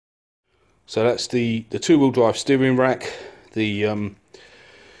So that's the two-wheel drive steering rack, the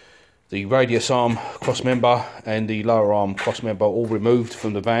radius arm cross member and the lower arm cross member all removed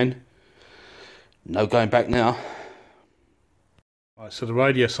from the van. No going back now. Right, so the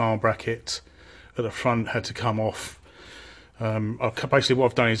radius arm bracket at the front had to come off. Basically what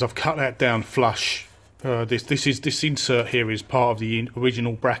I've done is I've cut that down flush. This insert here is part of the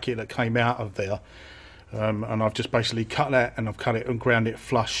original bracket that came out of there, and I've just basically cut that, and I've cut it and ground it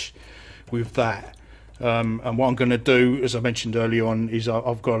flush with that. And what I'm going to do, as I mentioned earlier on, is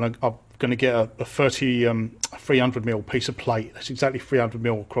I'm going to get a 300mm piece of plate. That's exactly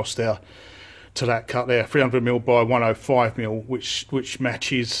 300mm across there to that cut there, 300mm by 105mm, which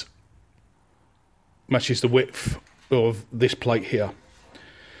matches the width of this plate here.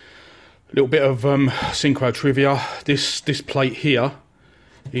 A little bit of Syncro trivia. This plate here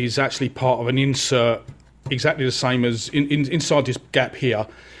is actually part of an insert exactly the same as inside this gap here.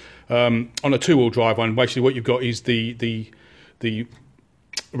 On a two-wheel drive one, basically what you've got is the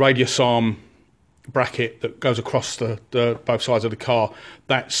radius arm bracket that goes across the both sides of the car.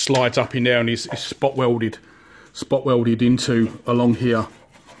 That slides up in there and is spot welded into along here,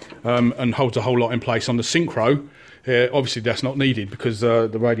 and holds a whole lot in place. On the Syncro, obviously that's not needed because the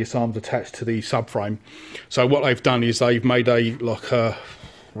radius arm's attached to the subframe. So what they've done is they've made that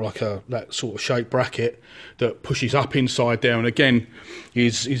sort of shaped bracket that pushes up inside there, and again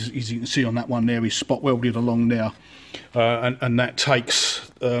is you can see on that one there is spot welded along there, and that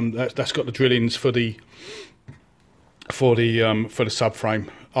takes that's got the drillings for the subframe.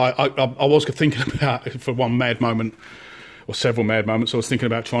 I was thinking about, for one mad moment or several mad moments, I was thinking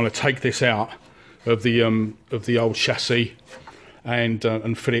about trying to take this out of the old chassis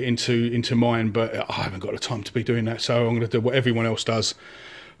and fit it into mine, but I haven't got the time to be doing that. So I'm going to do what everyone else does.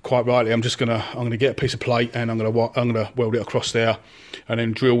 Quite rightly, I'm going to get a piece of plate and I'm going to weld it across there, and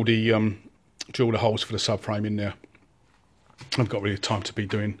then drill the holes for the subframe in there. I've got really time to be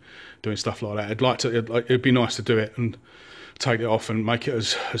doing stuff like that. It'd be nice to do it and take it off and make it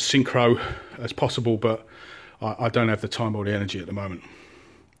as Syncro as possible, but I don't have the time or the energy at the moment.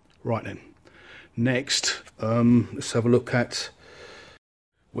 Right then, next, let's have a look at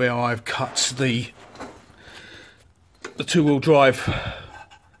where I've cut the two-wheel drive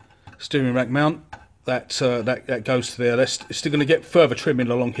steering rack mount. That goes to there. It's still going to get further trimming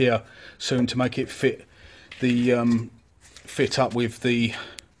along here soon to make it fit up with the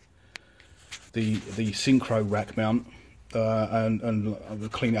Syncro rack mount, and I'll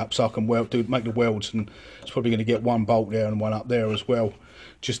clean it up so I can make the welds, and it's probably going to get one bolt there and one up there as well,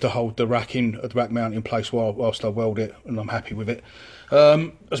 just to hold the rack mount in place whilst I weld it, and I'm happy with it.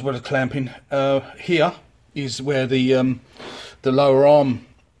 As well as clamping. Here is where the lower arm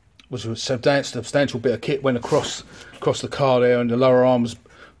was a substantial bit of kit went across the car there, and the lower arm's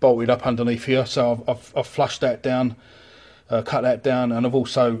bolted up underneath here. So I've flushed that down, cut that down, and I've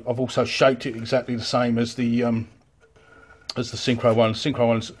also shaped it exactly the same as the Syncro one. Syncro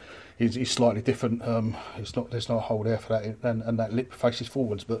one is slightly different. There's not a hole there for that, and that lip faces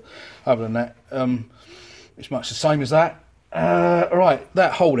forwards. But other than that, it's much the same as that. Right,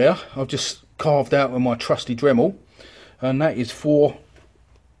 that hole there I've just carved out with my trusty Dremel, and that is for.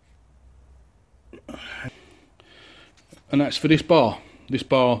 And that's for this bar. This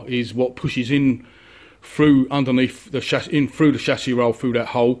bar is what pushes in through underneath the chassis, through the chassis roll, through that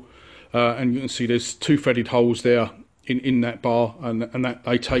hole, and you can see there's two threaded holes there in that bar, and that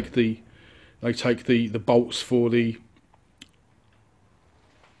they take the bolts for the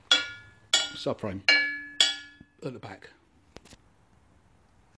subframe at the back.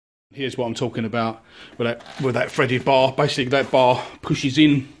 Here's what I'm talking about with that threaded bar. Basically, that bar pushes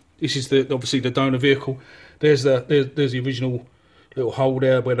in. This is obviously the donor vehicle. There's the original little hole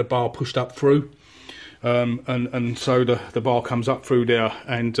there where the bar pushed up through, and so the bar comes up through there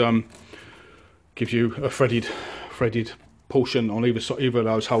and gives you a threaded portion on either of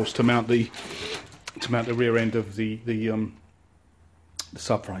those holes to mount the rear end of the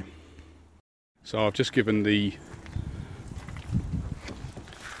subframe. So I've just given the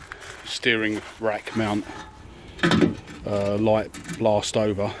steering rack mount light blast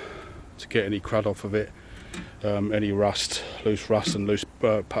over to get any crud off of it, any loose rust and loose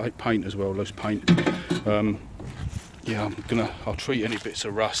paint as well, loose paint. Yeah, I'll treat any bits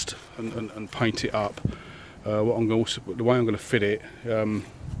of rust and paint it up. The way I'm going to fit it is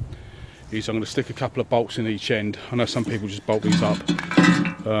I'm going to stick a couple of bolts in each end. I know some people just bolt these up.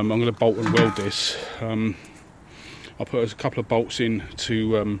 I'm going to bolt and weld this. I'll put a couple of bolts in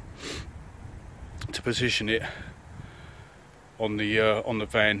to position it on the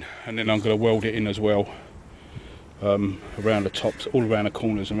van, and then I'm going to weld it in as well. around the tops, all around the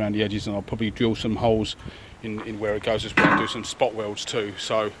corners, around the edges, and I'll probably drill some holes in where it goes as well, and do some spot welds too.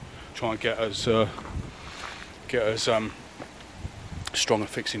 So try and get as strong a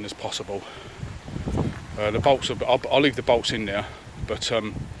fixing as possible. The bolts, I'll leave the bolts in there, but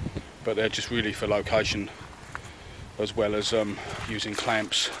they're just really for location, as well as using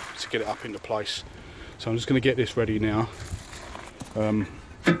clamps to get it up into place. So I'm just going to get this ready now, and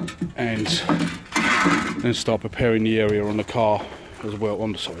then start preparing the area on the car as well,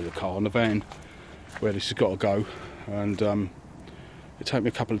 on the van, where this has got to go. And it'll take me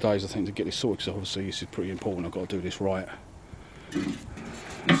a couple of days, I think, to get this sorted, because obviously this is pretty important. I've got to do this right.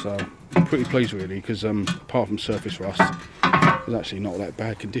 So I'm pretty pleased really, because apart from surface rust, it's actually not that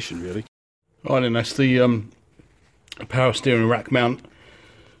bad condition really. Right then, that's the power steering rack mount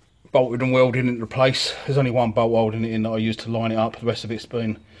bolted and welded into place. There's only one bolt holding it in that I used to line it up. The rest of it's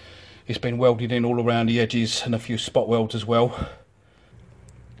been welded in all around the edges, and a few spot welds as well.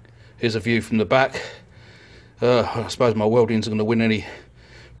 Here's a view from the back. I suppose my welding's going to win any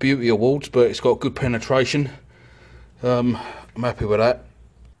beauty awards, but it's got good penetration. I'm happy with that.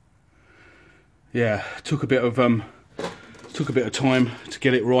 Yeah, took a bit of time to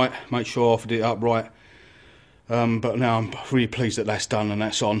get it right, make sure I offered it up right. But now I'm really pleased that that's done and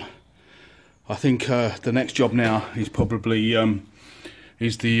that's on. I think the next job now is probably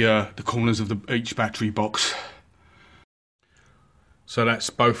the corners of each battery box. So that's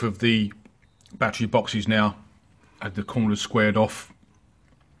both of the battery boxes now. Had the corners squared off.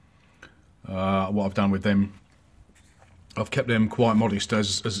 What I've done with them, I've kept them quite modest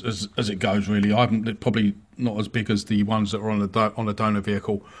as it goes really. They're probably not as big as the ones that are on the donor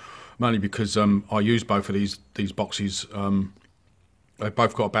vehicle, mainly because I use both of these boxes. They've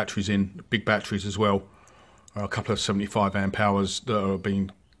both got batteries in, big batteries as well. A couple of 75 amp hours that are being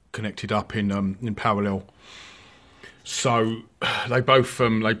connected up in parallel. So they both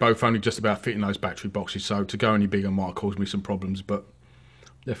only just about fit in those battery boxes. So to go any bigger might cause me some problems, but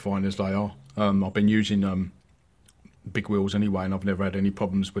they're fine as they are. I've been using big wheels anyway, and I've never had any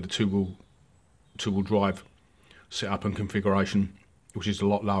problems with the two-wheel drive setup and configuration, which is a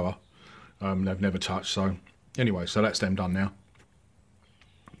lot lower. They've never touched. So anyway, so that's them done now.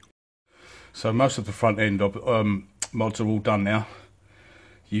 So most of the front end of mods are all done now.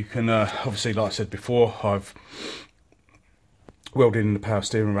 You can obviously, like I said before, I've welded in the power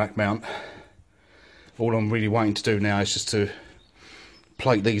steering rack mount. All I'm really waiting to do now is just to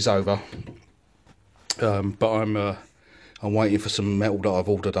plate these over. But I'm waiting for some metal that I've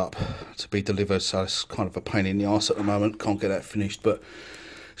ordered up to be delivered, so it's kind of a pain in the arse at the moment. Can't get that finished, but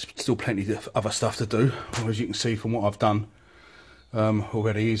still plenty of other stuff to do. As you can see from what I've done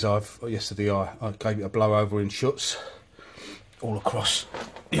already, is yesterday I gave it a blow over in Shutz all across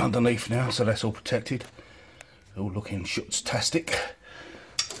the underneath now, so that's all protected. All looking Shutz-tastic.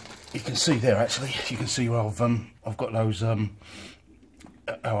 You can see there, actually, you can see where I've got those how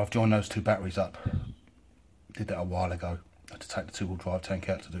I've joined those two batteries up. Did that a while ago. I had to take the two-wheel drive tank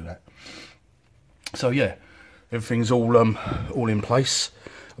out to do that. So yeah, everything's all in place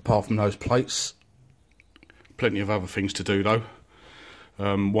apart from those plates. Plenty of other things to do though.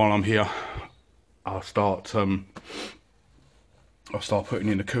 While I'm here, I'll start putting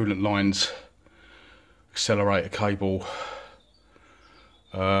in the coolant lines, accelerator cable,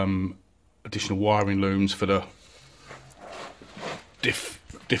 additional wiring looms for the diff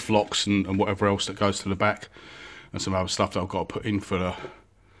locks and whatever else that goes to the back, and some other stuff that I've got to put in for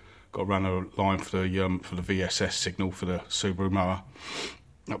got to run a line for the VSS signal for the Subaru mower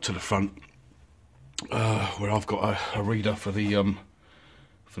up to the front, where I've got a reader for the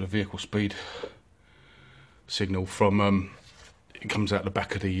vehicle speed signal from it comes out the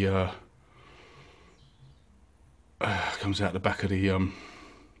back of the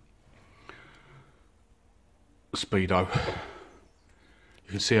speedo.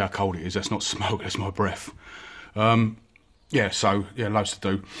 You can see how cold it is. That's not smoke, that's my breath. Yeah, so yeah, loads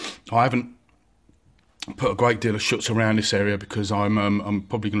to do. I haven't put a great deal of Shutz around this area because I'm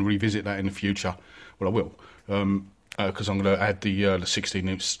probably going to revisit that in the future. Well, I will, because I'm going to add the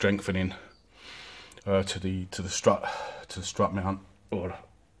 16-inch strengthening to the strut mount, or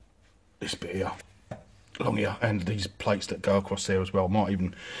this bit here, along here, and these plates that go across there as well. Might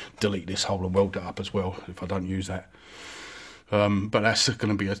even delete this hole and weld it up as well if I don't use that. But that's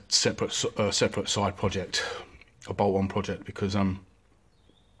going to be a separate side project, a bolt-on project, because I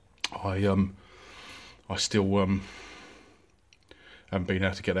still haven't been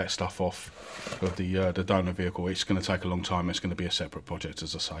able to get that stuff off of the donor vehicle. It's going to take a long time. It's going to be a separate project,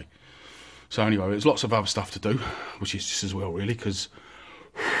 as I say. So anyway, there's lots of other stuff to do, which is just as well really, because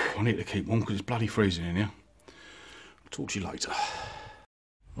I need to keep warm because it's bloody freezing in here. talk to you later.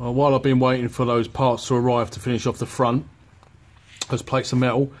 Well, while I've been waiting for those parts to arrive to finish off the front, those plates of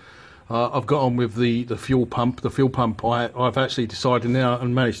metal, I've got on with the fuel pump. The fuel pump, I've actually decided now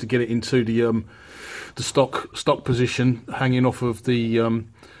and managed to get it into the stock position, hanging off of off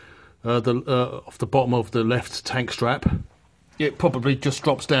the bottom of the left tank strap. It probably just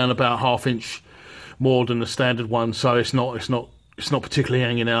drops down about ½ inch more than the standard one, so it's not particularly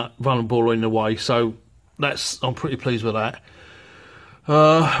hanging out vulnerable in the way. So I'm pretty pleased with that.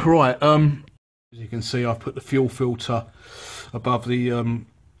 Right, as you can see, I've put the fuel filter above the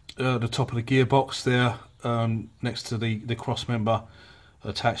top of the gearbox there, next to the cross member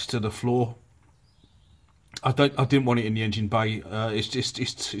attached to the floor. I didn't want it in the engine bay.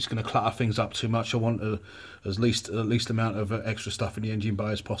 It's going to clutter things up too much. I want as least amount of extra stuff in the engine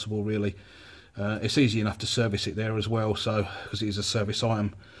bay as possible, really. It's easy enough to service it there as well, so because it is a service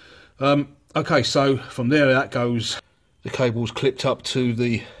item. Okay, so from there that goes. The cable's clipped up to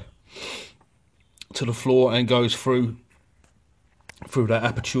the floor and goes through that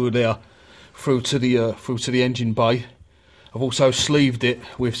aperture there, through to the engine bay. I've also sleeved it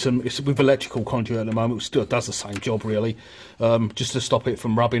with with electrical conduit at the moment, which still does the same job really, just to stop it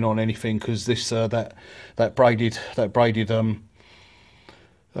from rubbing on anything, because this that braided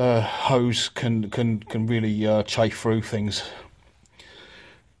hose can really chafe through things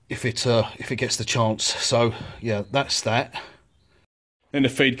if it gets the chance. So yeah, that's that. Then the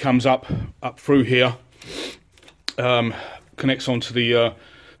feed comes up through here, connects onto the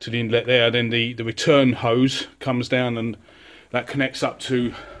inlet there. Then the return hose comes down, and that connects up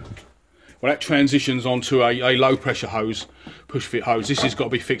to, well, that transitions onto a low pressure hose, push fit hose. This has got to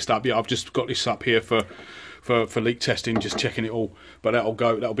be fixed up. Yeah, I've just got this up here for leak testing, just checking it all. But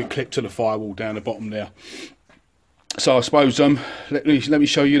that'll be clipped to the firewall down the bottom there. So I suppose let me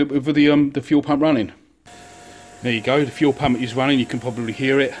show you with the fuel pump running. There you go. The fuel pump is running. You can probably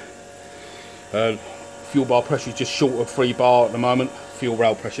hear it. Fuel bar pressure is just short of 3 bar at the moment. Fuel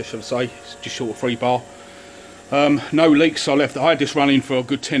rail pressure, should I say? It's just short of 3 bar. No leaks. I had this running for a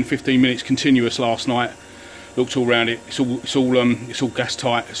good 10-15 minutes continuous last night. Looked all around it. It's all gas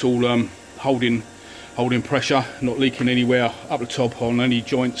tight. It's all holding pressure, not leaking anywhere up the top on any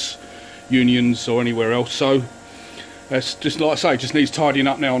joints, unions, or anywhere else. So it's just, like I say, it just needs tidying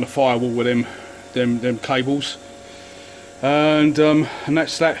up now on the firewall with them cables, and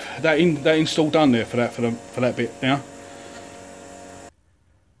that's that install done there for that bit now.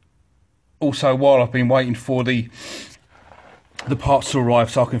 Also, while I've been waiting for the parts to arrive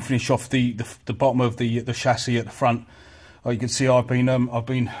so I can finish off the bottom of the chassis at the front, you can see I've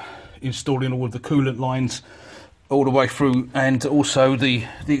been installing all of the coolant lines all the way through, and also the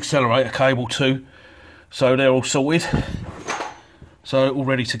accelerator cable too. So they're all sorted, so all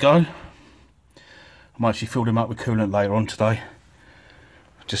ready to go. I might actually fill them up with coolant later on today,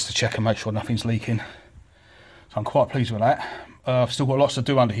 just to check and make sure nothing's leaking. So I'm quite pleased with that. I've still got lots to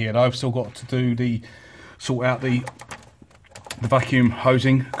do under here though. I've still got to sort out the vacuum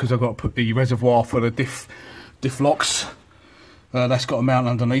hosing, because I've got to put the reservoir for the diff locks. That's got a mount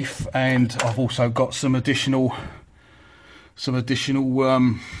underneath, and I've also got some additional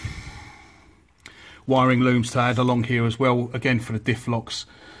wiring looms to add along here as well, again for the diff locks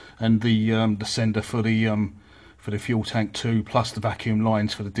and the sender for the fuel tank too, plus the vacuum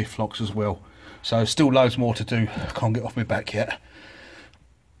lines for the diff locks as well. So still loads more to do. I can't get off my back yet.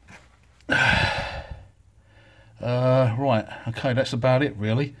 Right, okay, that's about it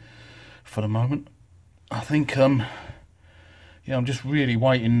really for the moment. I think yeah, I'm just really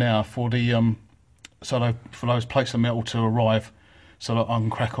waiting now for for those plates of metal to arrive, so that I can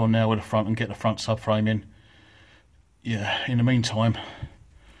crack on now with the front and get the front subframe in. Yeah, in the meantime,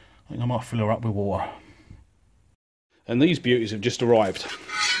 I think I might fill her up with water. And these beauties have just arrived.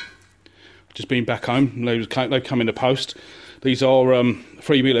 Just been back home. They've come in the post. These are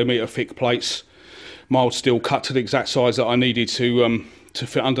 3mm thick plates, mild steel, cut to the exact size that I needed to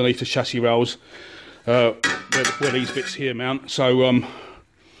fit underneath the chassis rails, where these bits here mount. So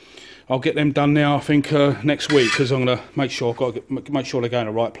I'll get them done now, I think, next week, because I'm going to make sure make sure they go in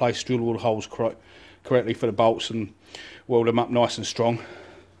the right place, drill all the holes correctly for the bolts, and weld them up nice and strong.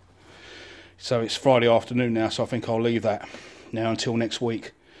 So it's Friday afternoon now, so I think I'll leave that now until next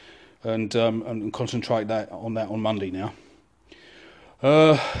week, and concentrate on Monday now.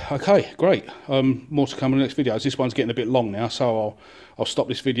 Okay, great. More to come in the next videos. This one's getting a bit long now, so I'll stop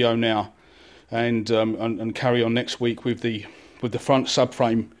this video now, and carry on next week with the front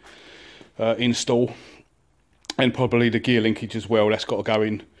subframe install, and probably the gear linkage as well. That's got to go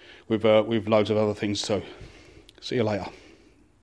in with loads of other things too. See you later.